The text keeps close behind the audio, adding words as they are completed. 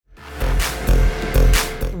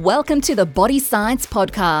Welcome to the Body Science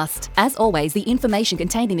Podcast. As always, the information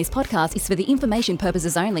contained in this podcast is for the information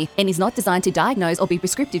purposes only and is not designed to diagnose or be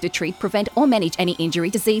prescriptive to treat, prevent, or manage any injury,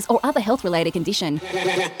 disease, or other health-related condition.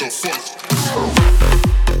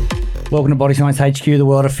 Welcome to Body Science HQ, the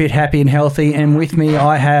world of fit, happy and healthy. And with me,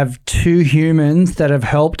 I have two humans that have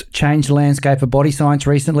helped change the landscape of body science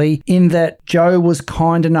recently, in that Joe was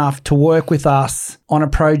kind enough to work with us on a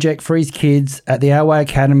project for his kids at the Our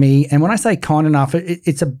Academy. And when I say kind enough,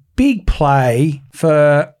 it's a big play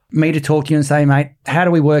for me to talk to you and say, mate, how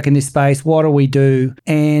do we work in this space? What do we do?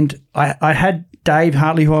 And I had Dave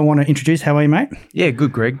Hartley, who I want to introduce. How are you, mate? Yeah,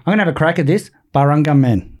 good, Greg. I'm going to have a crack at this. Barungum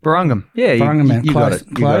man. Barungum. Yeah, Barungum man. You Close, got it.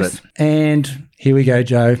 You close. got it. And here we go,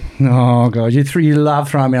 Joe. Oh, God. You love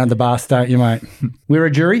throwing me under the bus, don't you, mate? We're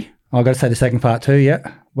a jury. I've got to say the second part too, yeah.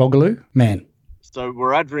 Walgaloo, man. So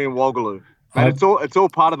we're Adri and Walgaloo. And it's all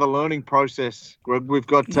part of the learning process. We've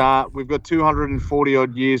got 240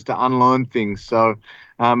 odd years to unlearn things. So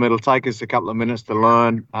it'll take us a couple of minutes to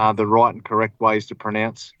learn the right and correct ways to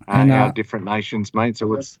pronounce our different nations, mate.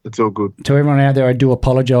 So it's all good. To everyone out there, I do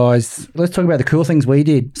apologise. Let's talk about the cool things we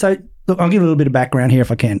did. So look, I'll give a little bit of background here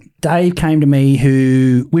if I can. Dave came to me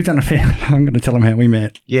we've done a fair, I'm going to tell him how we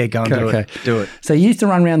met. Yeah, go and Okay. Do it. So he used to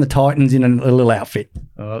run around the Titans in a little outfit.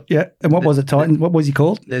 Yeah. And what was it, Titan? What was he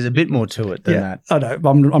called? There's a bit more to it than that. I know.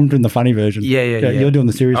 I'm doing the funny version. Yeah. You're doing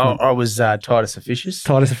the serious one. I was Titus Officious.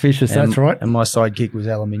 Titus Officious, that's right. And my sidekick was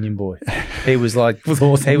Aluminium Boy. He was like Was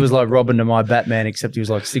awesome. He was like Robin to my Batman, except he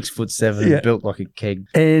was like 6'7" and built like a keg.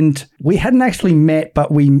 And we hadn't actually met,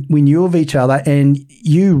 but we knew of each other, and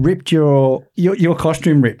you ripped your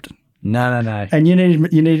costume ripped. No. And you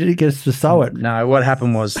needed to get us to sew it. No, what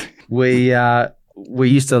happened was we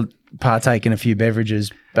used to partake in a few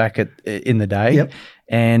beverages back in the day. Yep.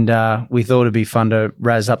 And we thought it'd be fun to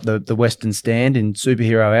razz up the Western stand in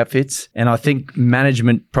superhero outfits. And I think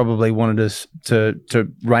management probably wanted us to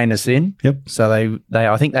rein us in. Yep. So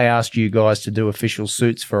I think they asked you guys to do official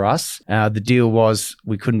suits for us. The deal was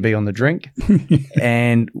we couldn't be on the drink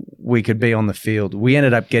and we could be on the field. We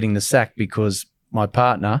ended up getting the sack because my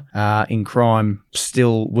partner in crime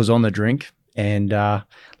still was on the drink. And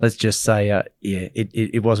let's just say,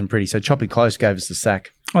 it wasn't pretty. So Choppy Close gave us the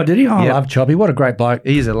sack. Oh, did he? Oh, I Yep. love Choppy. What a great bloke.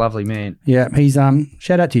 He is a lovely man. Yeah, he's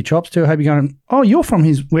shout out to your Chops too. I hope you're going. Oh, you're from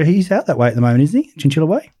where he's out that way at the moment, isn't he? Chinchilla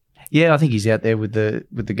Way. Yeah, I think he's out there with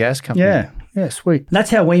the gas company. Yeah, sweet. That's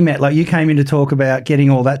how we met. Like, you came in to talk about getting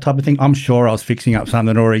all that type of thing. I'm sure I was fixing up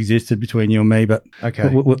something that already existed between you and me, but Okay.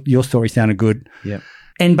 Your story sounded good. Yeah.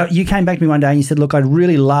 But you came back to me one day and you said, look, I'd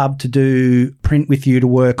really love to do print with you to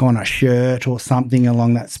work on a shirt or something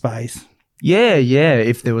along that space. Yeah.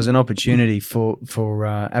 If there was an opportunity for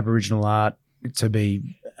Aboriginal art to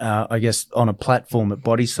be, I guess, on a platform at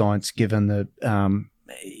Body Science, given the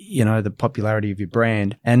the popularity of your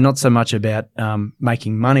brand, and not so much about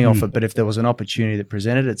making money off it, but if there was an opportunity that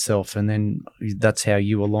presented itself, and then that's how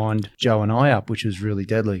you aligned Joe and I up, which was really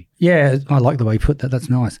deadly. Yeah, I like the way you put that. That's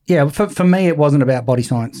nice. Yeah, for me, it wasn't about Body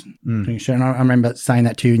Science. And I remember saying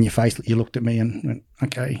that to you in your face. You looked at me and went,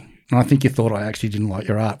 okay. And I think you thought I actually didn't like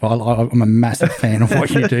your art, but I'm a massive fan of what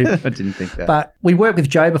you do. I didn't think that. But we worked with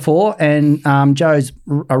Joe before, and Joe's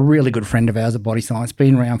a really good friend of ours at Body Science,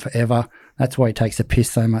 been around forever. That's why he takes the piss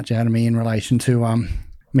so much out of me in relation to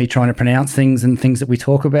me trying to pronounce things and things that we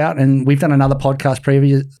talk about. And we've done another podcast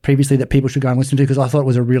previously that people should go and listen to, because I thought it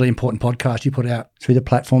was a really important podcast you put out through the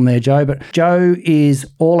platform there, Joe. But Joe is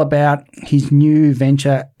all about his new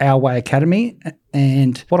venture, Our Way Academy.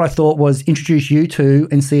 And what I thought was introduce you to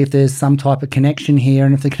and see if there's some type of connection here.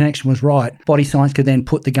 And if the connection was right, Body Science could then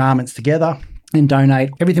put the garments together and donate.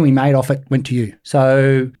 Everything we made off it went to you.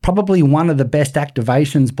 So probably one of the best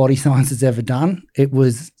activations Body Science has ever done. It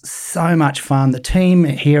was so much fun. The team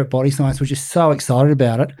here at Body Science was just so excited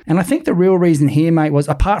about it. And I think the real reason here, mate, was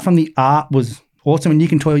apart from the art was awesome, and you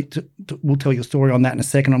can we'll tell your story on that in a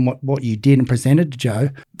second on what you did and presented to Joe.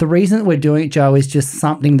 The reason that we're doing it, Joe, is just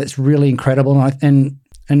something that's really incredible. And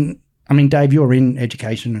I mean, Dave, you're in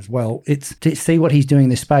education as well. It's to see what he's doing in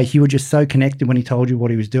this space. You were just so connected when he told you what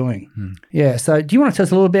he was doing. Yeah. So do you want to tell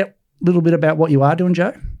us a little bit about what you are doing,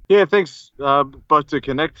 Joe? Yeah, thanks both to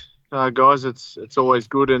connect, guys. It's always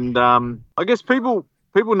good. And I guess people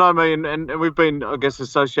know me, and we've been, I guess,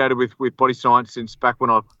 associated with Body Science since back when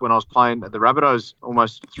I was playing at the Rabbitohs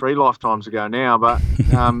almost 3 lifetimes ago now, but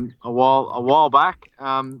a while back,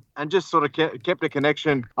 and just sort of kept a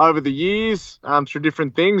connection over the years through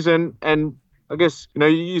different things, and I guess,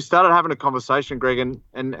 you started having a conversation, Greg, and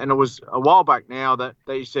it was a while back now that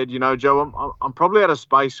you said, Joe, I'm probably at a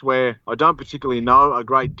space where I don't particularly know a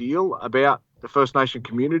great deal about the First Nation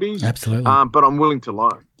communities. Absolutely. But I'm willing to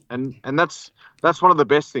learn. and that's one of the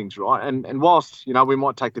best things, right? And whilst we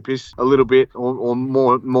might take the piss a little bit, or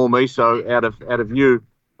more me so out of you,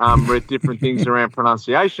 read different things around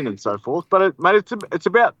pronunciation and so forth. But it's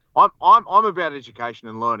about I'm about education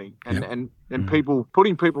and learning, and people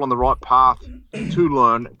putting people on the right path to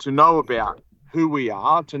learn, to know about who we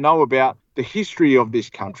are, to know about the history of this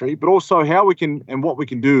country, but also how we can and what we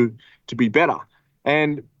can do to be better.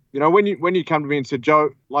 And when you come to me and said,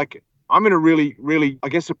 Joe, like, I'm in a really, really, I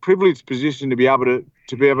guess, a privileged position to be able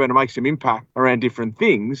to make some impact around different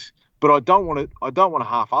things. But I don't want to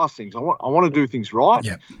half-ass things. I want to do things right,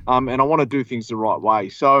 and I want to do things the right way.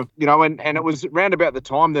 So and it was around about the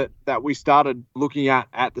time that we started looking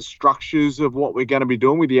at the structures of what we're going to be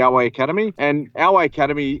doing with the Our Way Academy. And Our Way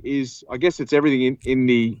Academy is, I guess, it's everything in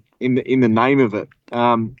the name of it.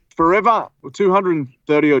 Forever,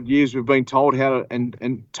 230 odd years, we've been told how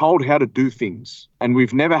to do things, and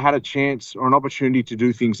we've never had a chance or an opportunity to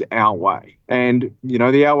do things our way. And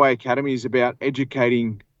the Our Way Academy is about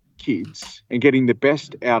educating kids and getting the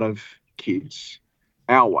best out of kids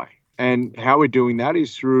our way. And how we're doing that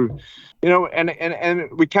is through, and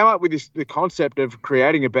we came up with the concept of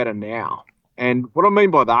creating a better now. And what I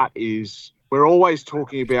mean by that is we're always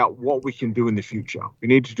talking about what we can do in the future. We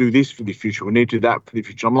need to do this for the future. We need to do that for the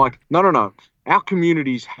future. I'm like, no. Our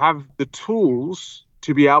communities have the tools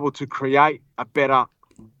to be able to create a better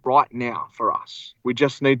right now for us. We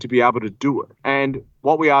just need to be able to do it. And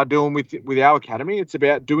what we are doing with our academy, it's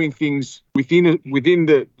about doing things within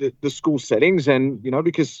the school settings, and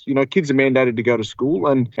because kids are mandated to go to school,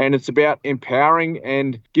 and it's about empowering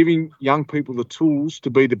and giving young people the tools to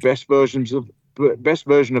be the best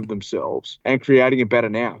version of themselves, and creating a better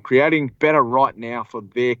now, creating better right now for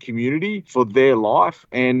their community, for their life,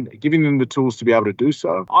 and giving them the tools to be able to do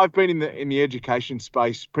so. I've been in the education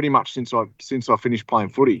space pretty much since I finished playing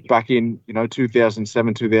footy back in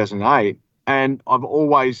 2007, 2008, and I've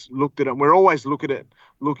always looked at it. We're always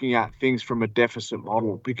looking at things from a deficit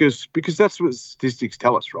model, because that's what statistics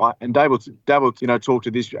tell us, right? And Dave will talk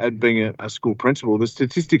to this as being a school principal. The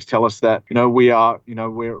statistics tell us that we are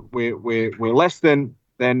we're less than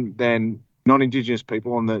non-Indigenous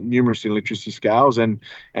people on the numeracy and literacy scales, and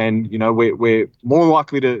we're more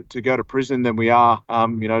likely to go to prison than we are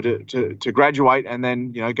to graduate and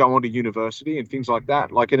then go on to university and things like that.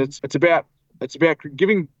 And it's about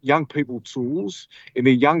giving young people tools in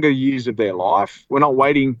the younger years of their life. We're not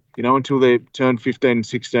waiting, until they turn 15 and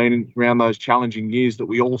 16, around those challenging years that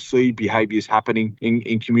we all see behaviours happening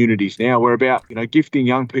in communities now. We're about, gifting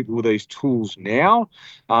young people with these tools now,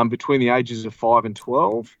 between the ages of 5 and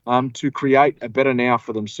 12, to create a better now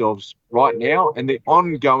for themselves right now, and the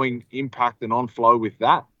ongoing impact and on-flow with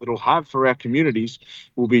that it'll have for our communities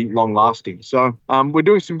will be long-lasting. So we're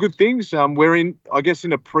doing some good things. We're in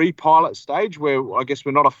a pre-pilot stage where I guess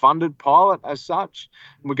we're not a funded pilot as such.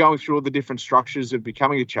 We're going through all the different structures of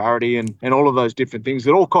becoming a charity and all of those different things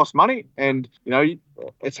that all cost money. And,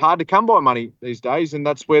 it's hard to come by money these days. And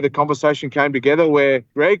that's where the conversation came together, where,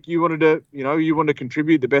 Greg, you wanted to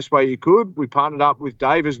contribute the best way you could. We partnered up with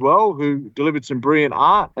Dave as well, who delivered some brilliant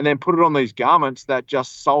art and then put it on these garments that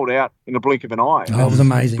just sold out in a blink of an eye. Oh, it was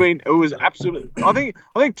amazing. It was absolutely, I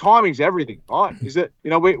think timing's everything, right? Is that,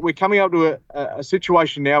 we're coming up to a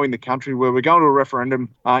situation now in the country where we're going to a referendum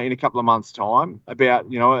in a couple of months' time about,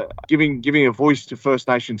 giving a voice to First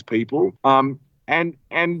Nations people.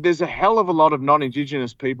 And there's a hell of a lot of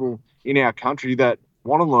non-Indigenous people in our country that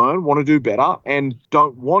want to learn, want to do better, and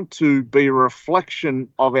don't want to be a reflection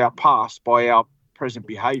of our past by our present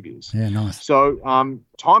behaviours. Yeah, nice. So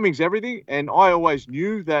timing's everything, and I always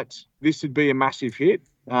knew that this would be a massive hit.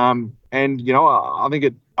 I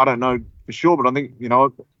think I don't know for sure, but I think, a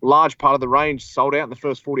large part of the range sold out in the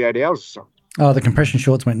first 48 hours or so. Oh, the compression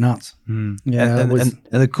shorts went nuts. Yeah, and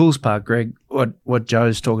the coolest part, Greg, what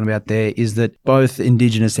Joe's talking about there is that both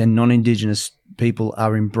Indigenous and non-Indigenous people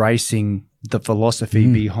are embracing the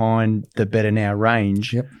philosophy behind the Better Now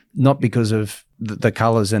range, not because of the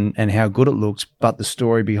colours and how good it looks, but the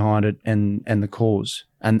story behind it and the cause.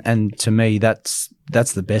 And to me, that's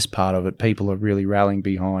the best part of it. People are really rallying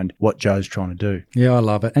behind what Joe's trying to do. Yeah, I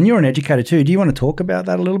love it. And you're an educator too. Do you want to talk about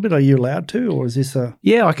that a little bit? Are you allowed to, or is this a?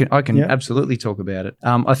 Yeah, I can absolutely talk about it.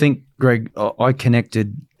 I think, Greg, I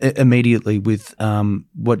connected immediately with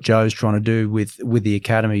what Joe's trying to do with the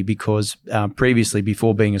academy, because previously,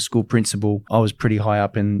 before being a school principal, I was pretty high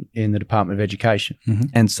up in the Department of Education,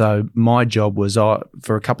 and so my job was,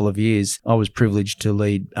 for a couple of years, I was privileged to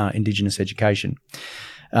lead Indigenous education.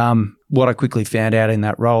 What I quickly found out in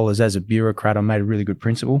that role is, as a bureaucrat, I made a really good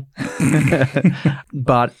principal.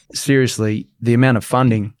 But seriously, the amount of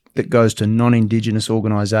funding that goes to non-Indigenous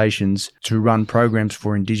organisations to run programs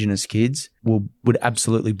for Indigenous kids would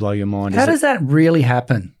absolutely blow your mind. How does that really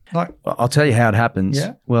happen? Like, I'll tell you how it happens.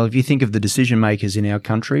 Yeah. Well, if you think of the decision makers in our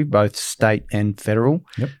country, both state and federal,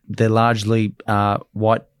 they're largely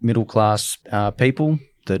white middle-class people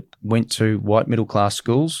that went to white middle-class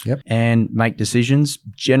schools and make decisions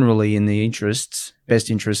generally in the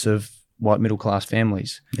best interests of white middle-class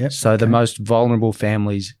families. So the most vulnerable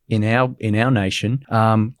families in our nation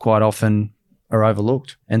quite often are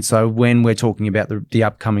overlooked. And so when we're talking about the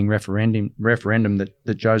upcoming referendum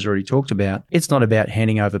that Joe's already talked about, it's not about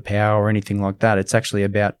handing over power or anything like that. It's actually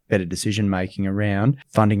about better decision-making around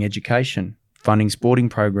funding education, funding sporting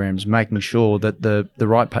programs, making sure that the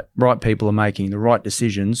right people are making the right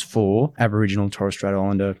decisions for Aboriginal and Torres Strait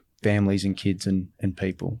Islander families and kids and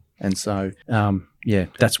people. And so,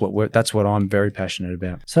 that's what I'm very passionate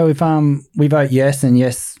about. So if we vote yes and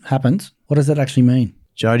yes happens, what does that actually mean?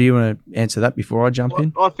 Joe, do you want to answer that before I jump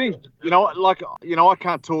in? I think, I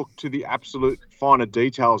can't talk to the absolute finer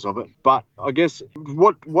details of it, but I guess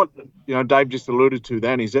what Dave just alluded to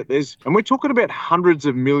then is that and we're talking about hundreds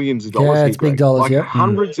of millions of dollars. Yeah, it's big dollars,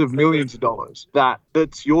 hundreds of millions of dollars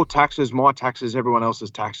that's your taxes, my taxes, everyone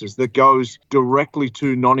else's taxes that goes directly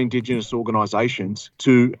to non-Indigenous organisations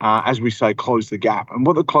to, as we say, close the gap. And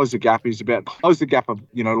what the close the gap is about, close the gap of,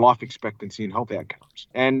 life expectancy and health outcomes.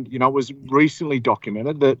 And, it was recently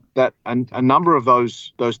documented that a number of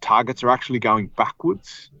those targets are actually going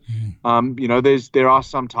backwards. There are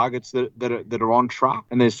some targets that are on track,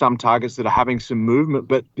 and there's some targets that are having some movement,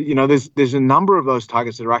 but there's a number of those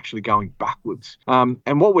targets that are actually going backwards.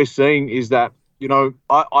 And what we're seeing is that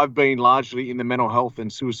I've been largely in the mental health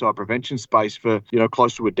and suicide prevention space for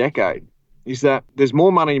close to a decade. Is that there's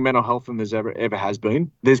more money in mental health than there's ever has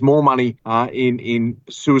been. There's more money in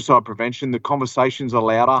suicide prevention. The conversations are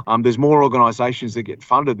louder. There's more organisations that get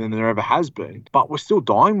funded than there ever has been. But we're still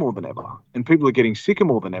dying more than ever, and people are getting sicker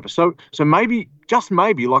more than ever. So maybe, just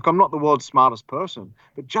maybe, like I'm not the world's smartest person,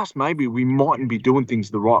 but just maybe we mightn't be doing things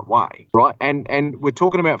the right way, right? And we're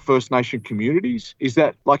talking about First Nation communities. Is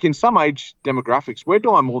that like in some age demographics, we're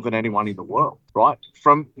dying more than anyone in the world, right?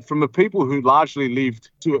 From the people who largely lived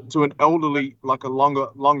to an elderly, like a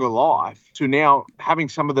longer life, to now having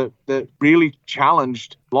some of the really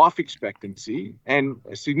challenged life expectancy and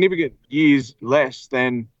significant years less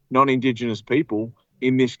than non-Indigenous people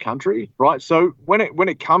in this country, right? So when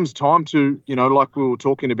it comes time to, like we were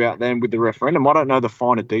talking about then with the referendum, I don't know the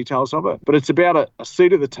finer details of it, but it's about a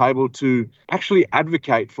seat at the table to actually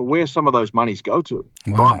advocate for where some of those monies go to,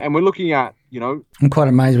 right? And we're looking at, I'm quite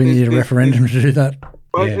amazed we need a referendum to do that.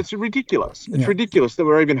 Well, it's ridiculous. It's ridiculous that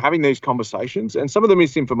we're even having these conversations, and some of the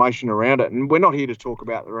misinformation around it. And we're not here to talk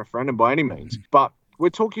about the referendum by any means, but we're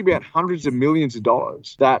talking about hundreds of millions of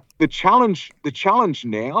dollars. That the challenge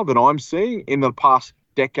now that I'm seeing in the past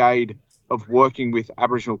decade of working with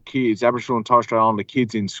Aboriginal and Torres Strait Islander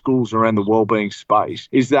kids in schools around the wellbeing space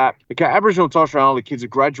is that, Aboriginal and Torres Strait Islander kids are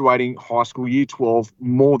graduating high school year 12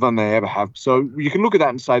 more than they ever have. So you can look at that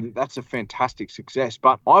and say that that's a fantastic success.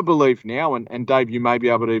 But I believe now, and Dave, you may be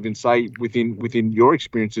able to even say within your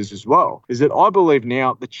experiences as well, is that I believe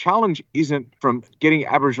now the challenge isn't from getting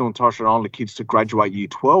Aboriginal and Torres Strait Islander kids to graduate year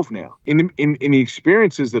 12 now. In the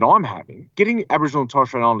experiences that I'm having, getting Aboriginal and Torres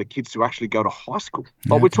Strait Islander kids to actually go to high school.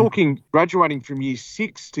 We're talking graduating from year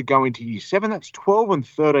 6 to go into year 7, that's 12 and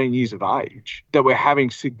 13 years of age, that we're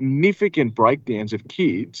having significant breakdowns of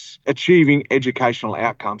kids achieving educational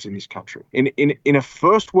outcomes in this country. In a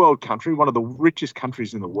first world country, one of the richest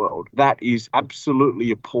countries in the world, that is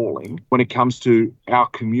absolutely appalling when it comes to our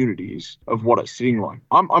communities of what it's sitting like.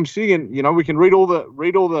 I'm seeing, we can read all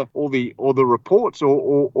the reports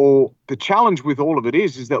or the challenge with all of it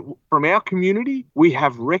is that from our community, we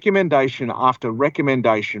have recommendation after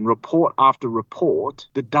recommendation, report after report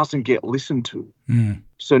that doesn't get listened to.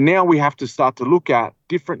 So now we have to start to look at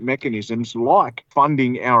different mechanisms like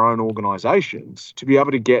funding our own organisations to be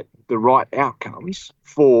able to get the right outcomes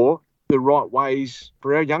for the right ways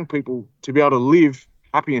for our young people to be able to live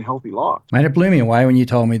happy and healthy lives. Mate, it blew me away when you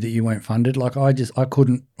told me that you weren't funded. Like I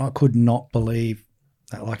could not believe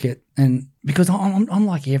that, like it. And because I'm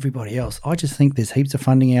like everybody else, I just think there's heaps of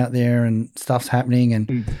funding out there and stuff's happening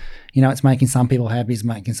and, it's making some people happy, it's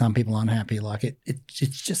making some people unhappy. Like it's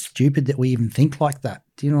just stupid that we even think like that.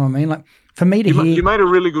 Do you know what I mean? Like for me to You made a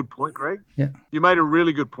really good point, Greg. Yeah. You made a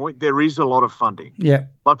really good point. There is a lot of funding. Yeah.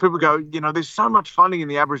 Like people go, there's so much funding in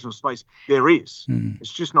the Aboriginal space. There is.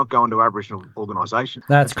 It's just not going to Aboriginal organisations.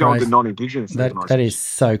 That's it's going crazy. to non-Indigenous organisations. That is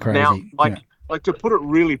so crazy. Now, like to put it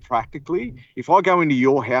really practically, if I go into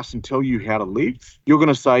your house and tell you how to live, you're going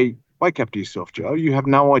to say, wake up to yourself, Joe. You have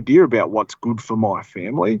no idea about what's good for my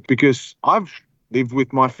family, because I've lived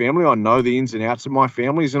with my family. I know the ins and outs of my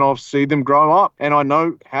families, and I'll see them grow up, and I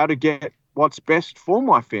know how to get what's best for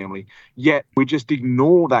my family. Yet we just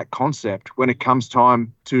ignore that concept when it comes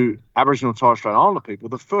time to Aboriginal and Torres Strait Islander people.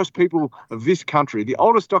 The first people of this country, the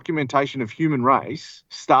oldest documentation of human race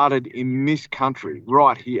started in this country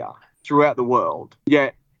right here throughout the world.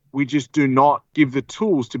 Yet we just do not give the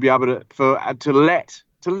tools to be able to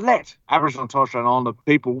let Aboriginal and Torres Strait Islander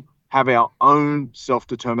people have our own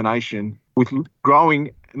self-determination with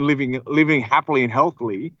growing and living happily and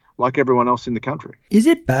healthily like everyone else in the country. Is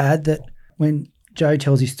it bad that when Joe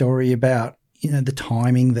tells his story about, the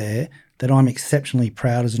timing there, that I'm exceptionally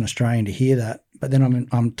proud as an Australian to hear that, but then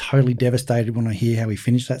I'm totally devastated when I hear how he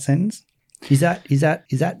finished that sentence? Is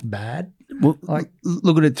that bad? Well,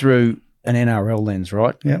 look at it through an NRL lens,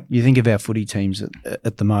 right? Yeah. You think of our footy teams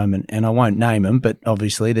at the moment, and I won't name them, but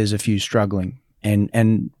obviously there's a few struggling.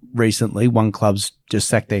 And recently, one club's just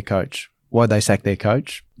sacked their coach. Why'd they sack their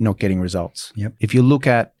coach? Not getting results. Yep. If you look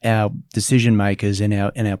at our decision makers and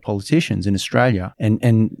our politicians in Australia,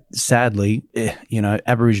 and sadly,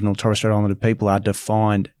 Aboriginal Torres Strait Islander people are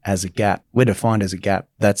defined as a gap. We're defined as a gap.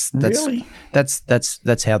 That's Really?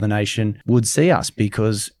 That's how the nation would see us,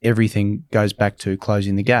 because everything goes back to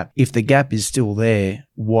closing the gap. If the gap is still there,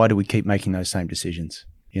 why do we keep making those same decisions?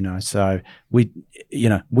 So we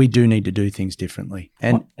do need to do things differently.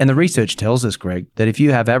 And the research tells us, Greg, that if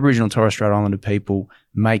you have Aboriginal and Torres Strait Islander people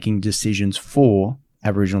making decisions for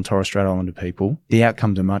Aboriginal and Torres Strait Islander people, the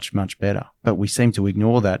outcomes are much, much better. But we seem to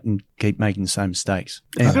ignore that and keep making the same mistakes.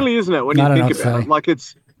 It's silly, isn't it, when you think about it? Like,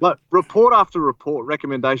 it's like report after report,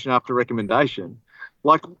 recommendation after recommendation.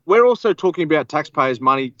 Like, we're also talking about taxpayers'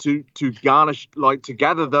 money to garnish, to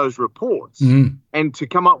gather those reports and to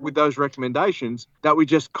come up with those recommendations that we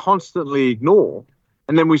just constantly ignore.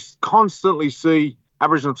 And then we constantly see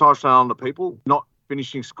Aboriginal and Torres Strait Islander people not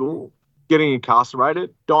finishing school, getting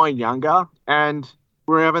incarcerated, dying younger. And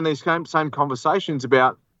we're having these same conversations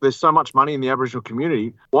about there's so much money in the Aboriginal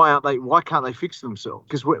community. Why can't they fix themselves?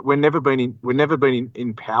 Because we're never been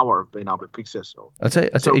in power of being able to fix ourselves.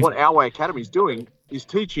 What Our Way Academy is doing is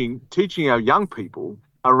teaching our young people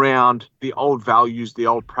around the old values, the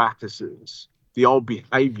old practices, the old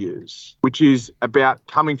behaviours, which is about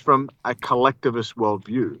coming from a collectivist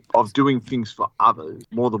worldview of doing things for others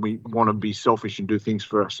more than we want to be selfish and do things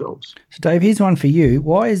for ourselves. So, Dave, here's one for you.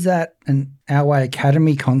 Why is that an Our Way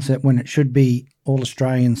Academy concept when it should be all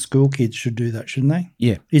Australian school kids should do that, shouldn't they?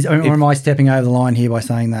 Yeah. Or am I stepping over the line here by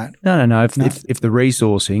saying that? No. If the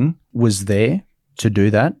resourcing was there to do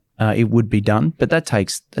that, it would be done. But that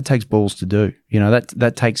takes balls to do.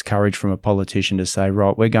 That takes courage from a politician to say,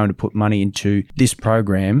 right, we're going to put money into this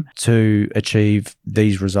program to achieve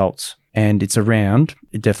these results. And it's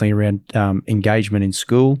definitely around engagement in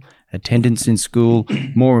school, attendance in school.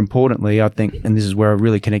 More importantly, I think, and this is where I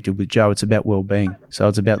really connected with Joe, it's about well-being. So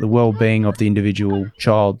it's about the well-being of the individual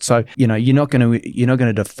child. So, you're not going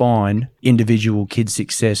to define individual kids'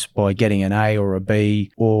 success by getting an A or a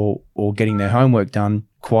B or getting their homework done.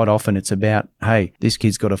 Quite often it's about, hey, this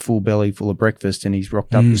kid's got a full belly full of breakfast and he's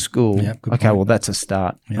rocked up to school. Yeah, okay, point. Well, that's a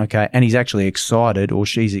start. Yeah. Okay, and he's actually excited, or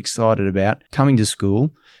she's excited about coming to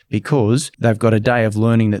school because they've got a day of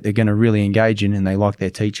learning that they're going to really engage in and they like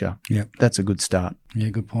their teacher. Yeah. That's a good start. Yeah,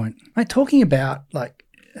 good point. Mate, talking about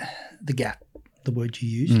the gap, the word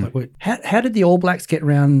you used, how did the All Blacks get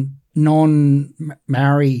around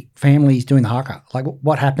non-Maori families doing the haka?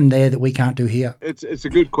 What happened there that we can't do here? It's a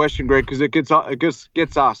good question, Greg, because it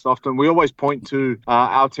gets asked often. We always point to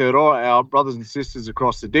Aotearoa, our brothers and sisters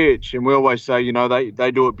across the ditch, and we always say,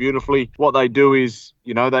 they do it beautifully. What they do is,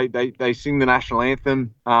 they sing the national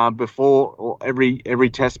anthem before every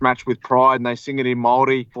test match with pride, and they sing it in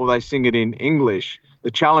Māori or they sing it in English.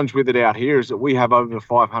 The challenge with it out here is that we have over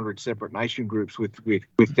 500 separate nation groups with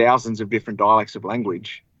thousands of different dialects of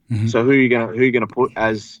language. Mm-hmm. So who are you going to put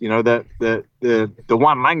as the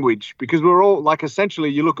one language? Because we're all essentially,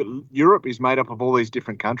 you look at Europe is made up of all these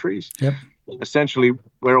different countries. Yep. Essentially,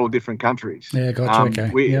 we're all different countries. Yeah, gotcha.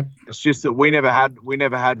 Okay. It's just that we never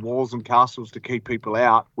had walls and castles to keep people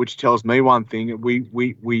out, which tells me one thing: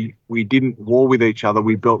 we didn't war with each other.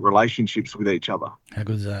 We built relationships with each other. How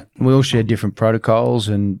good is that? We all share different protocols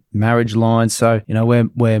and marriage lines. So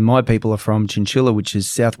where my people are from, Chinchilla, which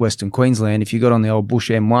is southwestern Queensland. If you got on the old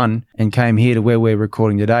Bush M1 and came here to where we're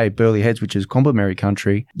recording today, Burleigh Heads, which is Complimentary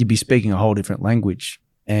country, you'd be speaking a whole different language.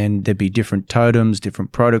 And there'd be different totems,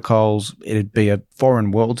 different protocols. It'd be a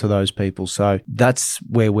foreign world to those people. So that's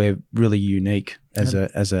where we're really unique as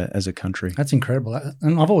a country. That's incredible.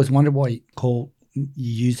 And I've always wondered why you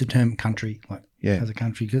use the term country. as a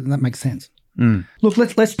country. That makes sense. Mm. Look,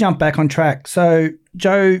 let's jump back on track. So,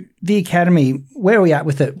 Joe, the academy, where are we at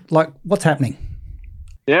with it? Like, what's happening?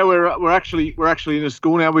 Yeah, we're actually in a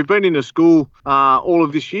school now. We've been in a school all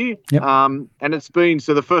of this year, Yep. and it's been,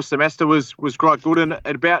 so the first semester was quite good, and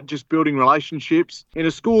about just building relationships in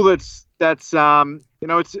a school that's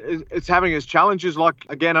it's having its challenges. Like,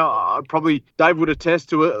 again, probably Dave would attest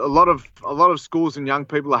to it. A lot of schools and young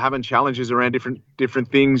people are having challenges around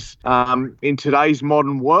different things in today's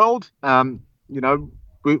modern world.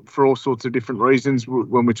 For all sorts of different reasons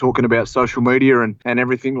when we're talking about social media and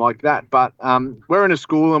everything like that. But we're in a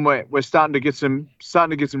school and we're starting to get some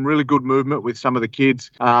really good movement with some of the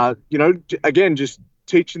kids. Again, just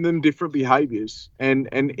teaching them different behaviours and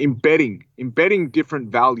embedding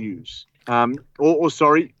different values.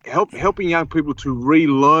 Helping young people to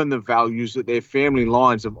relearn the values that their family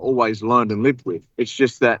lines have always learned and lived with. It's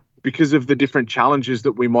just that because of the different challenges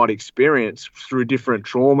that we might experience through different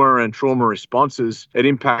trauma and trauma responses, it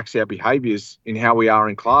impacts our behaviours in how we are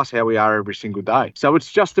in class, how we are every single day. So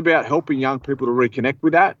it's just about helping young people to reconnect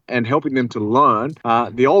with that and helping them to learn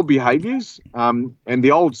the old behaviours and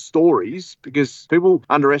the old stories, because people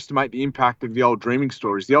underestimate the impact of the old dreaming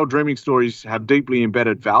stories. The old dreaming stories have deeply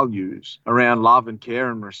embedded values around love and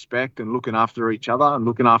care and respect and looking after each other and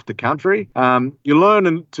looking after country. You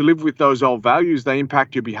learn to live with those old values. They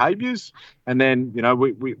impact your behaviours. And then,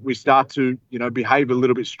 we start to, behave a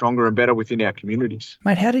little bit stronger and better within our communities.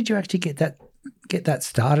 Mate, how did you actually get that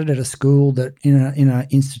started at a school that in a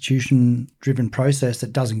institution-driven process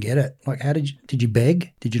that doesn't get it? Like, did you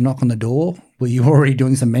beg? Did you knock on the door? Were you already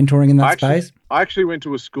doing some mentoring in that space? I actually went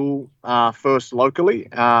to a school first locally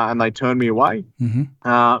and they turned me away.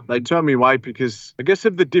 Mm-hmm. They turned me away because, I guess,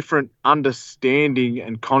 of the different understanding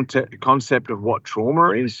and concept of what trauma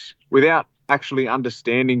is, without actually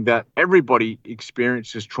understanding that everybody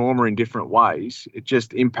experiences trauma in different ways. It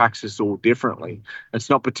just impacts us all differently. It's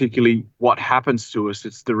not particularly what happens to us.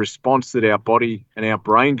 It's the response that our body and our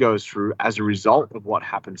brain goes through as a result of what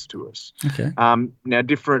happens to us. Okay. Now,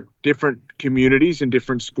 different communities and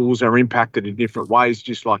different schools are impacted in different ways,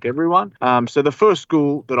 just like everyone. So the first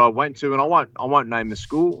school that I went to, and I won't name the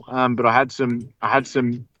school, but I had some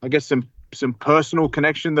personal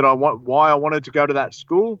connection why I wanted to go to that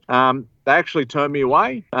school. They actually turned me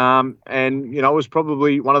away. And, it was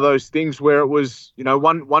probably one of those things where it was,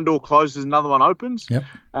 one door closes, another one opens. Yep.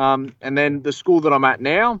 And then the school that I'm at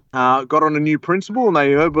now got on a new principal, and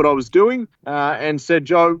they heard what I was doing and said,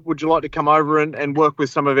 Joe, would you like to come over and work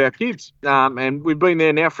with some of our kids? And we've been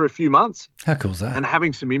there now for a few months. How cool is that? And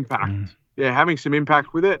having some impact. Yeah, having some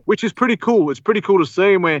impact with it, which is pretty cool. It's pretty cool to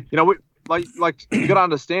see. And where, like you got to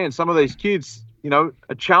understand, some of these kids,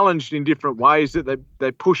 are challenged in different ways, that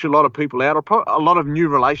they push a lot of people out, or a lot of new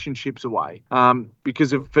relationships away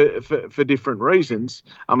because of for different reasons.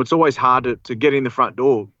 It's always hard to get in the front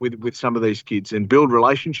door with some of these kids and build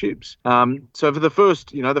relationships. So for the first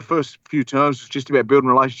few terms, it's just about building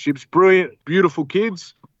relationships. Brilliant, beautiful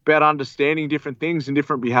kids. About understanding different things and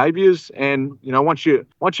different behaviours, and once you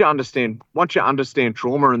understand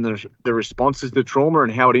trauma and the responses to trauma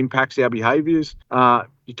and how it impacts our behaviours,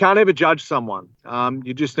 you can't ever judge someone.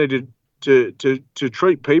 You just need to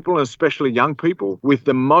treat people, and especially young people, with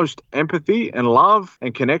the most empathy and love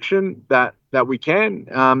and connection that we can.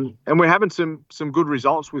 And we're having some good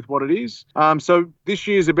results with what it is. So this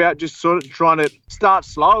year is about just sort of trying to start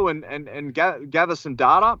slow and gather some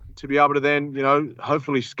data to be able to then,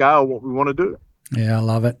 hopefully scale what we want to do. Yeah, I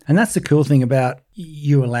love it. And that's the cool thing about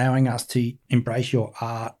you allowing us to embrace your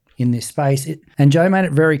art in this space. And Joe made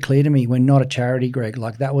it very clear to me, we're not a charity, Greg.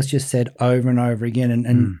 Like, that was just said over and over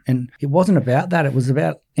again. And it wasn't about that. It was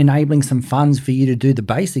about enabling some funds for you to do the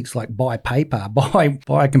basics, like buy paper, buy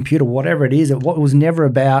a computer, whatever it is. It was never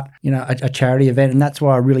about, a charity event. And that's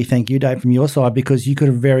why I really thank you, Dave, from your side, because you could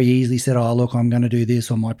have very easily said, oh, look, I'm going to do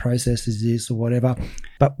this, or my process is this, or whatever.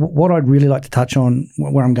 But what I'd really like to touch on,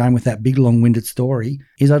 where I'm going with that big long-winded story,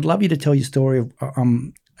 is I'd love you to tell your story of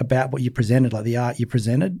about what you presented, like the art you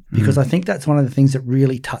presented, because I think that's one of the things that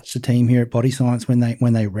really touched the team here at Body Science when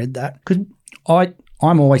they read that. Because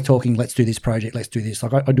I'm always talking, let's do this project, let's do this.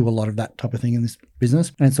 Like I do a lot of that type of thing in this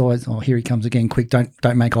business, and it's always, oh, here he comes again, quick, don't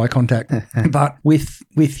make eye contact. But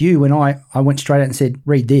with you, when I went straight out and said,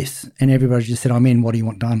 read this, and everybody just said, I'm in, what do you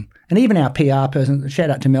want done? And even our PR person, shout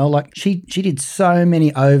out to Mel, like she did so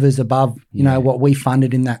many overs above, you know, what we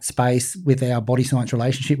funded in that space with our body science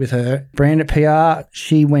relationship with her. Brand at PR,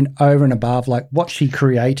 she went over and above, like what she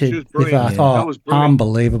created with us. That was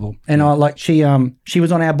unbelievable. And she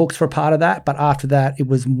was on our books for a part of that, but after that it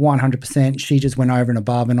was 100%. She just went over and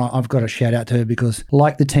above, and I've got to shout out to her because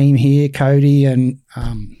like the team here, Cody and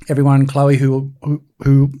everyone, Chloe,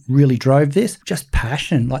 who really drove this, just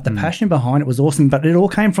passion, like the passion behind it was awesome. But it all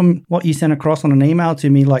came from what you sent across on an email to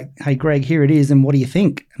me, like, hey, Greg, here it is, and what do you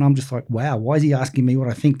think? And I'm just like, wow, why is he asking me what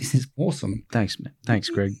I think? This is awesome. Thanks, man. Thanks,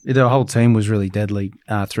 Greg. The whole team was really deadly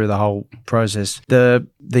through the whole process. The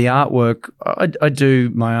artwork, I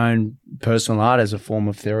do my own personal art as a form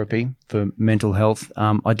of therapy for mental health.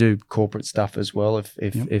 I do corporate stuff as well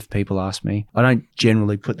if people ask me. I don't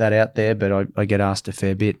generally put that out there, but I get asked a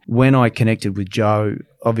fair bit. When I connected with Joe,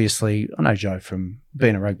 obviously I know Joe from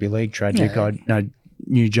being a rugby league tragic. Yeah. I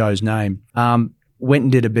knew Joe's name. Went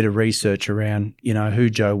and did a bit of research around, you know, who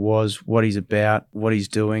Joe was, what he's about, what he's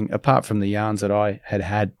doing, apart from the yarns that I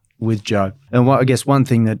had with Joe. And I guess one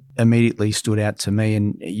thing that immediately stood out to me,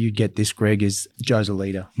 and you get this, Greg, is Joe's a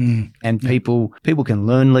leader. And people can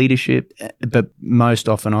learn leadership, but most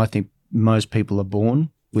often I think most people are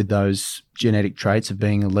born with those genetic traits of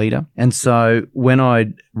being a leader. And so when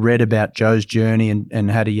I read about Joe's journey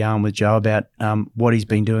and had a yarn with Joe about what he's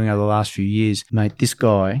been doing over the last few years, mate, this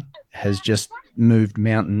guy has just moved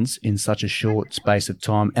mountains in such a short space of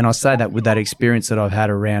time. And I say that with that experience that I've had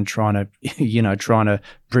around trying to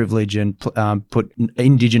privilege and put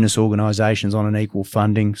Indigenous organisations on an equal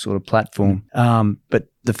funding sort of platform. But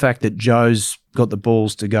the fact that Joe's got the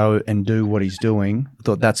balls to go and do what he's doing, I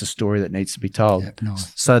thought that's a story that needs to be told. Yep,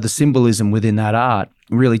 nice. So the symbolism within that art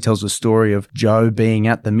really tells the story of Joe being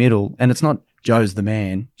at the middle. And it's not Joe's the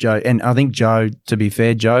man. Joe, and I think Joe, to be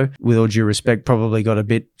fair, Joe, with all due respect, probably got a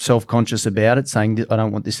bit self-conscious about it, saying, I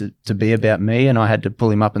don't want this to be about me. And I had to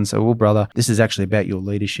pull him up and say, well, brother, this is actually about your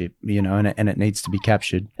leadership, you know, and it needs to be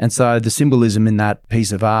captured. And so the symbolism in that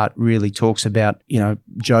piece of art really talks about, you know,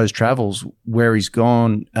 Joe's travels, where he's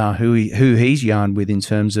gone, who he's yarned with in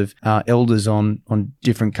terms of elders on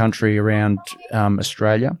different country around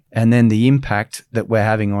Australia, and then the impact that we're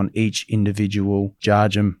having on each individual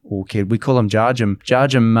Jarjum or kid. We call them Jarjum.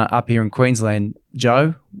 Jarjum up here in Queensland.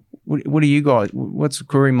 Joe, what do you guys, what's the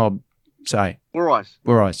Koori mob say?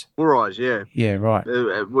 Wurrais, yeah. Yeah, right.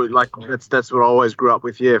 Like that's what I always grew up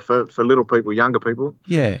with. Yeah, for little people, younger people.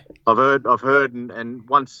 Yeah, I've heard, and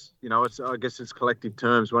once, you know, I guess it's collective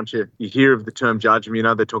terms. Once you hear of the term Jarjum, you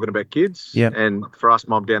know they're talking about kids. Yeah. And for us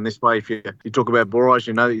mob down this way, if you talk about Wurrais,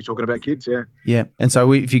 you know that you're talking about kids. Yeah. Yeah, and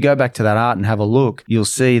so if you go back to that art and have a look, you'll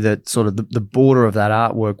see that sort of the border of that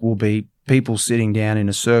artwork will be people sitting down in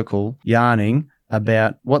a circle yarning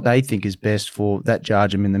about what they think is best for that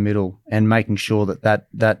Jarjum in the middle, and making sure that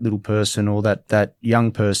little person or that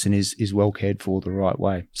young person is well cared for the right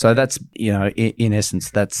way. So that's, you know, in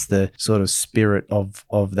essence, that's the sort of spirit of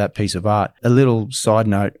that piece of art. A little side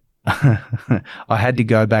note, I had to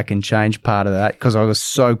go back and change part of that because I was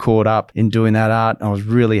so caught up in doing that art. I was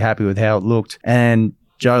really happy with how it looked, and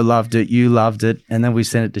Joe loved it, you loved it, and then we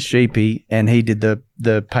sent it to Sheepy, and he did the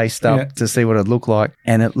paste up to see what it looked like,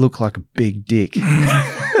 and it looked like a big dick on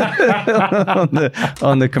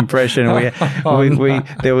the compression.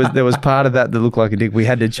 There was part of that looked like a dick. We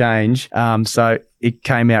had to change, so it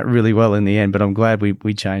came out really well in the end. But I'm glad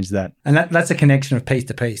we changed that. And that's a connection of piece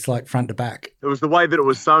to piece, like front to back. It was the way that it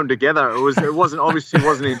was sewn together. It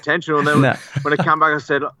wasn't intentional. And then when it came back, I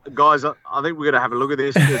said, guys, I think we're going to have a look at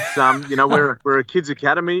this. It's you know, we're a kids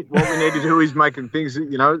academy. What we need to do is making things,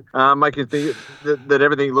 you know, making things that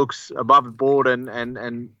everything looks above board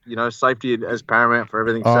and you know, safety as paramount for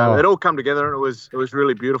everything. So it all come together, and it was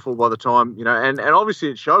really beautiful by the time, you know, and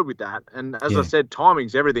obviously it showed with that. And as I said,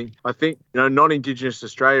 timing's everything. I think, you know, non-Indigenous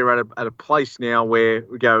Australia are at a place now where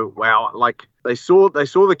we go, wow, like they saw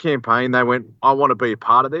the campaign, they went, I want to be a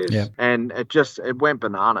part of this, and it went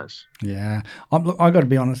bananas. Yeah, I got to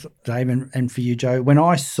be honest, Dave, and for you, Joe, when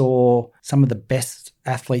I saw some of the best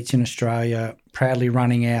athletes in Australia proudly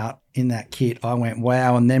running out in that kit, I went,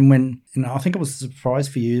 wow. And then when, you know, I think it was a surprise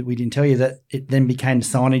for you, we didn't tell you that it then became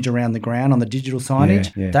signage around the ground on the digital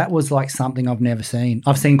signage. Yeah. That was like something I've never seen.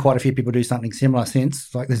 I've seen quite a few people do something similar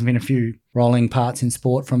since. Like there's been a few rolling parts in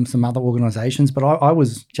sport from some other organisations, but I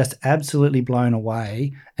was just absolutely blown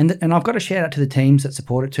away. And I've got to shout out to the teams that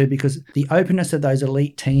support it too, because the openness of those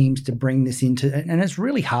elite teams to bring this into, and it's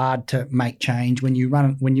really hard to make change when you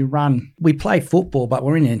run. We play football, but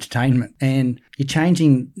we're in entertainment, and you're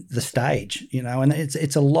changing the the stage, and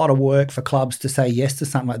it's a lot of work for clubs to say yes to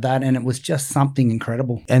something like that, and it was just something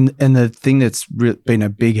incredible. And the thing that's been a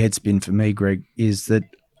big head spin for me, Greg, is that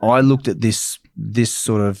I looked at this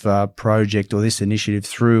sort of project or this initiative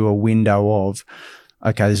through a window of,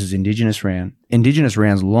 okay, this is Indigenous round. Indigenous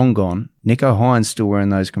round's long gone. Nico Hines still wearing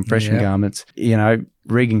those compression garments.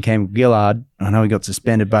 Regan Campbell-Gillard, I know he got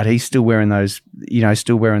suspended, but he's still wearing those,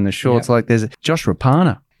 still wearing the shorts. Like there's Josh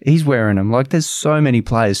Rapana. He's wearing them. Like there's so many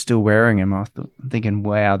players still wearing them. I'm thinking,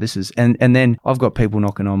 wow, this is, and then I've got people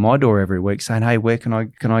knocking on my door every week saying, hey, where can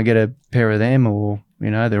I get a pair of them? Or,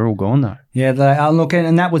 they're all gone though. Yeah, they are looking,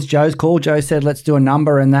 and that was Joe's call. Joe said, let's do a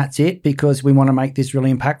number and that's it, because we want to make this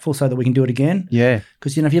really impactful so that we can do it again. Yeah.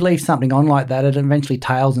 Because, if you leave something on like that, it eventually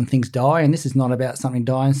tails and things die, and this is not about something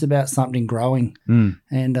dying, it's about something growing.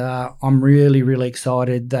 And I'm really, really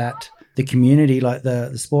excited that the community, like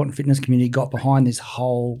the sport and fitness community, got behind this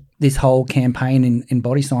whole campaign in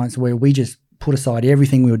body science, where we just put aside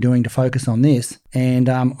everything we were doing to focus on this. And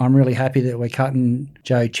I'm really happy that we're cutting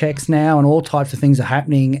Joe checks now, and all types of things are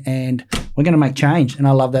happening, and we're going to make change. And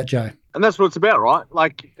I love that, Joe. And that's what it's about, right?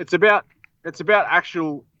 Like it's about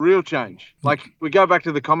actual real change. Like we go back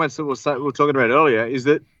to the comments that we were talking about earlier, is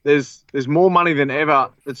that there's more money than ever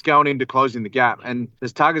that's going into closing the gap, and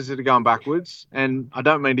there's targets that are going backwards. And I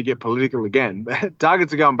don't mean to get political again, but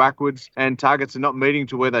targets are going backwards, and targets are not meeting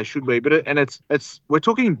to where they should be. But we're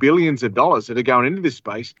talking billions of dollars that are going into this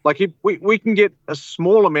space. Like if we can get a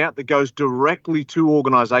small amount that goes directly to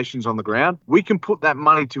organisations on the ground, we can put that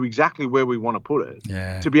money to exactly where we want to put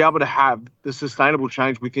it to be able to have the sustainable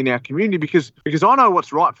change within our community. Because I know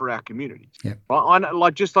what's right for our communities. Yeah. Right? I know,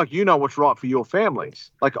 just like what's right for your families.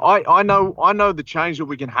 Like I know the change that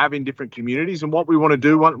we can have in different communities, and what we want to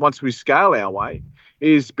do once we scale our way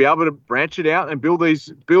is be able to branch it out and build these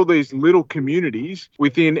little communities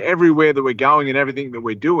within everywhere that we're going and everything that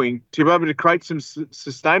we're doing, to be able to create some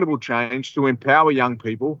sustainable change to empower young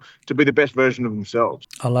people to be the best version of themselves.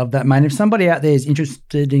 I love that, mate. If somebody out there is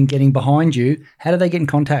interested in getting behind you, how do they get in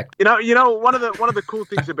contact? One of the cool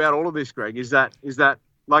things about all of this, Greg, is that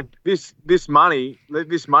like this money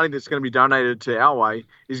that's going to be donated to Our Way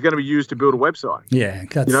is going to be used to build a website. Yeah,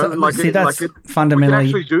 that's We fundamentally can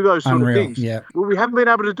actually do those sort unreal. of things. Yeah. Well, we haven't been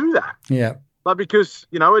able to do that. Yeah. Like, because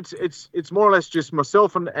it's more or less just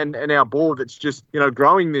myself and our board that's just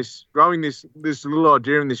growing this little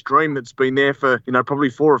idea and this dream that's been there for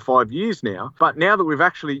probably 4 or 5 years now. But now that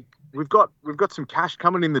we've got some cash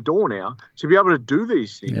coming in the door now to be able to do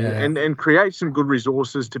these things and create some good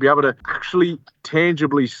resources to be able to actually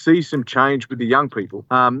tangibly see some change with the young people,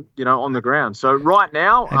 on the ground. So right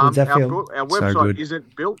now, our website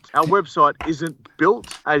isn't built. Our website isn't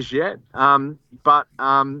built as yet. But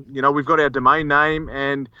we've got our domain name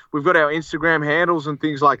and we've got our Instagram handles and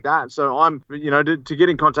things like that. So I'm, to get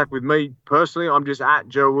in contact with me personally, I'm just at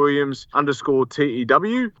Joe Williams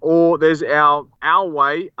 _TEW, or there's our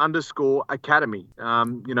Way _Academy,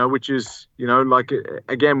 which is,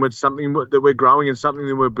 again, with something that we're growing and something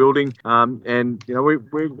that we're building. And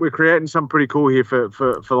we're creating something pretty cool here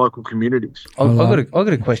for local communities. I've got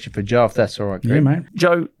a question for Joe, if that's all right, Greg. Yeah, mate.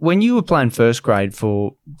 Joe, when you were playing first grade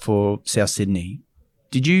for South Sydney,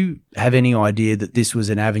 did you have any idea that this was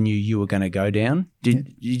an avenue you were going to go down?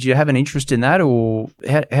 Did you have an interest in that, or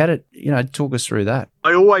how did talk us through that?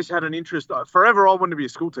 I always had an interest. Forever, I wanted to be a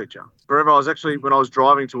school teacher. Forever, I was actually, when I was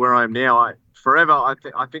driving to where I am now, I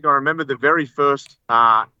think I remember the very first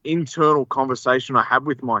internal conversation I had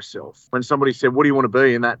with myself when somebody said, "What do you want to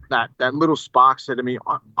be?" And that little spark said to me,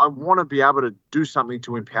 "I want to be able to do something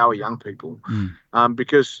to empower young people."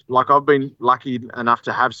 Because I've been lucky enough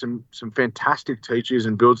to have some fantastic teachers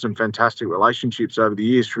and build some fantastic relationships over the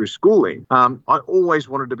years through schooling. I always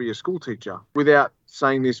wanted to be a school teacher, without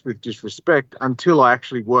saying this with disrespect, until I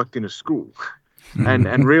actually worked in a school.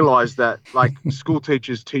 and realize that school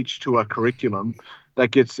teachers teach to a curriculum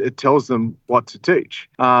that it tells them what to teach.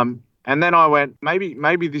 And then I went,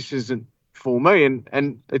 maybe this isn't for me.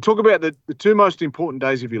 And they talk about the two most important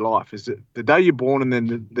days of your life is the day you're born, and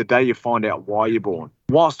then the day you find out why you're born.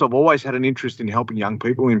 Whilst I've always had an interest in helping young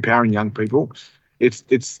people, empowering young people,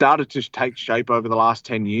 it's started to take shape over the last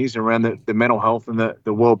 10 years around the mental health and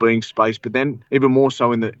the well-being space, but then even more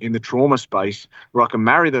so in the trauma space, where I can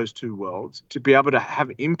marry those two worlds to be able to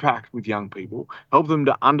have impact with young people, help them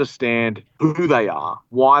to understand who they are,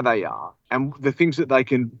 why they are, and the things that they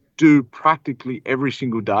can do practically every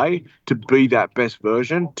single day to be that best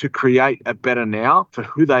version, to create a better now for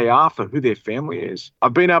who they are, for who their family is.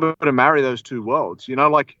 I've been able to marry those two worlds.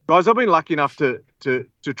 Guys, I've been lucky enough to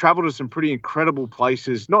travel to some pretty incredible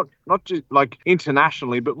places, not just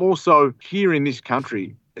internationally, but more so here in this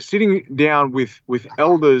country, sitting down with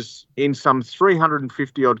elders in some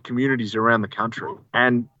 350 odd communities around the country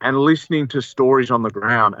and listening to stories on the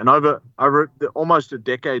ground. And over almost a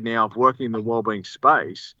decade now of working in the wellbeing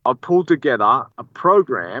space, I've pulled together a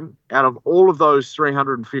program out of all of those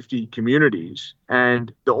 350 communities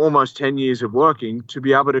and the almost 10 years of working to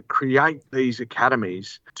be able to create these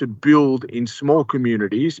academies to build in small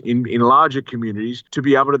communities, in larger communities, to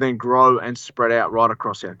be able to then grow and spread out right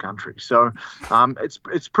across our country. So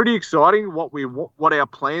it's pretty exciting what our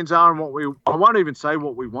plans are and I won't even say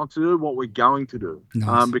what we want to do, what we're going to do.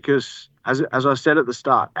 Nice. Because as I said at the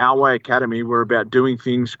start, Our Way Academy, we're about doing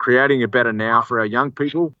things, creating a better now for our young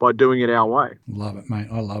people by doing it our way. Love it, mate.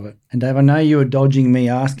 I love it. And Dave, I know you were dodging me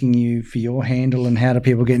asking you for your handle and how do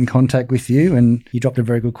people get in contact with you, and you dropped a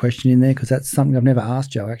very good question in there because that's something I've never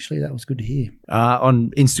asked Joe, actually. That was good to hear.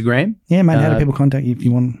 On Instagram? Yeah, mate. How do people contact you if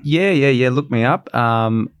you want? Yeah. Look me up.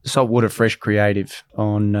 Saltwater Fresh Creative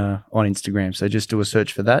on Instagram. So just do a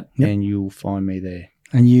search for that and you'll find me there.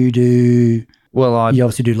 And you do... Well, you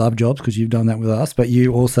obviously do Love Jobs because you've done that with us, but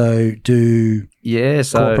you also do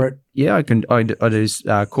corporate. Yeah, I do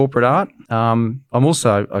corporate art. I'm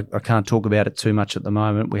also I can't talk about it too much at the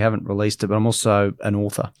moment. We haven't released it, but I'm also an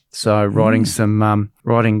author. So writing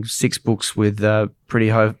writing 6 books with pretty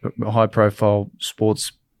high profile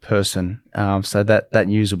sports person. So that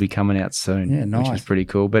news will be coming out soon, which is pretty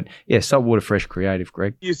cool. But yeah, Saltwater Fresh Creative,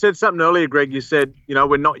 Greg. You said something earlier, Greg. You said,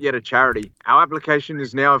 we're not yet a charity. Our application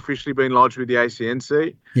has now officially been lodged with the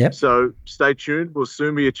ACNC. Yep. So stay tuned. We'll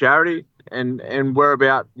soon be a charity, and we're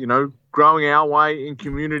about, growing our way in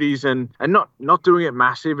communities and not doing it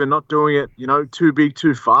massive and not doing it, too big,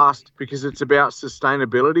 too fast, because it's about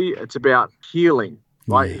sustainability. It's about healing.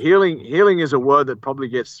 Like healing is a word that probably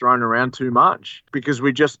gets thrown around too much because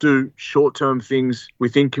we just do short-term things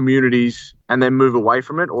within communities and then move away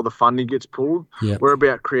from it, or the funding gets pulled. Yep. We're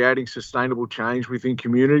about creating sustainable change within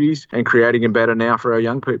communities and creating a better now for our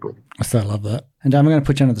young people. I so love that. And I'm going to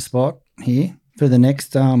put you under the spot here for the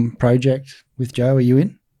next project with Joe. Are you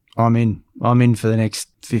in? I'm in. I'm in for the next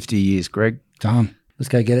 50 years, Greg. Done. Let's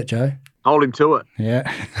go get it, Joe. Hold him to it. Yeah.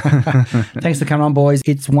 Thanks for coming on, boys.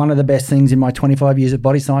 It's one of the best things in my 25 years of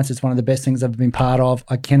body science. It's one of the best things I've been part of.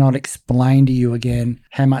 I cannot explain to you again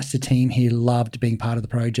how much the team here loved being part of the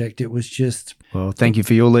project. It was just... Well, thank you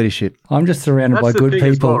for your leadership. I'm just surrounded by good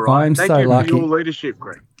people. Well, right? I'm thank so you lucky. For your leadership,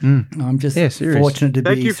 Greg. I'm just fortunate to be surrounded by good people.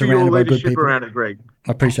 Thank you for your leadership around it, Greg.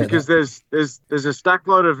 I appreciate because that. Because there's a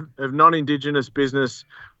stackload of non-Indigenous business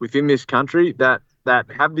within this country that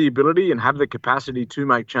have the ability and have the capacity to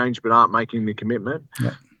make change but aren't making the commitment.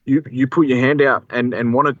 Yep. You put your hand out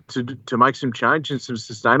and wanted to make some change and some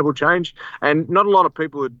sustainable change. And not a lot of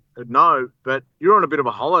people would know, but you're on a bit of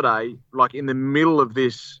a holiday, like in the middle of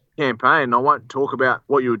this campaign. I won't talk about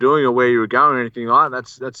what you were doing or where you were going or anything like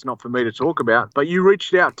that. That's not for me to talk about. But you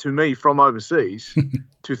reached out to me from overseas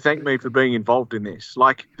to thank me for being involved in this.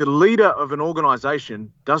 Like, the leader of an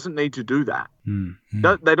organization doesn't need to do that.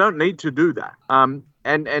 They don't need to do that.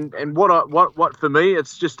 And what for me,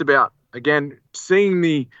 it's just about, again, seeing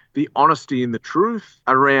the honesty and the truth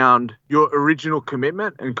around your original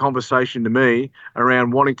commitment and conversation to me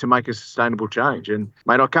around wanting to make a sustainable change. And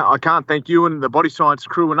mate, I can't thank you and the Body Science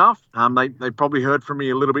crew enough. They probably heard from me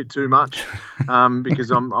a little bit too much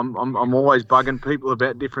because I'm always bugging people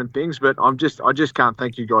about different things. But I just can't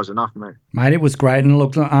thank you guys enough, mate. It was great. And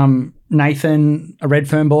look, Nathan, a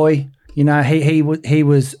Redfern boy. He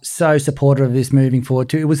was so supportive of this moving forward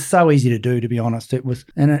too. It was so easy to do, to be honest. It was,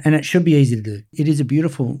 and it should be easy to do. It is a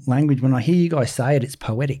beautiful language. When I hear you guys say it, it's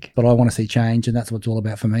poetic. But I want to see change, and that's what it's all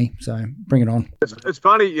about for me. So bring it on. It's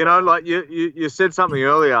funny, like you said something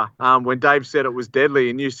earlier when Dave said it was deadly,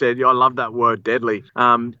 and you said, "I love that word, deadly."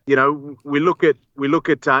 We look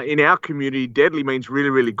at in our community, deadly means really,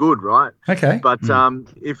 really good, right? Okay. But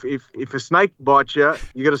if a snake bites you,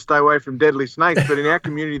 you got to stay away from deadly snakes. But in our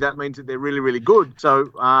community, that means that they're really, really good.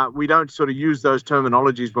 So we don't sort of use those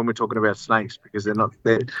terminologies when we're talking about snakes because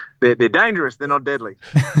they're dangerous. They're not deadly.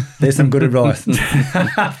 There's some good advice.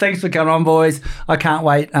 Thanks for coming on, boys. I can't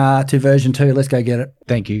wait to version 2. Let's go get it.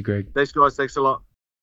 Thank you, Greg. Thanks, guys. Thanks a lot.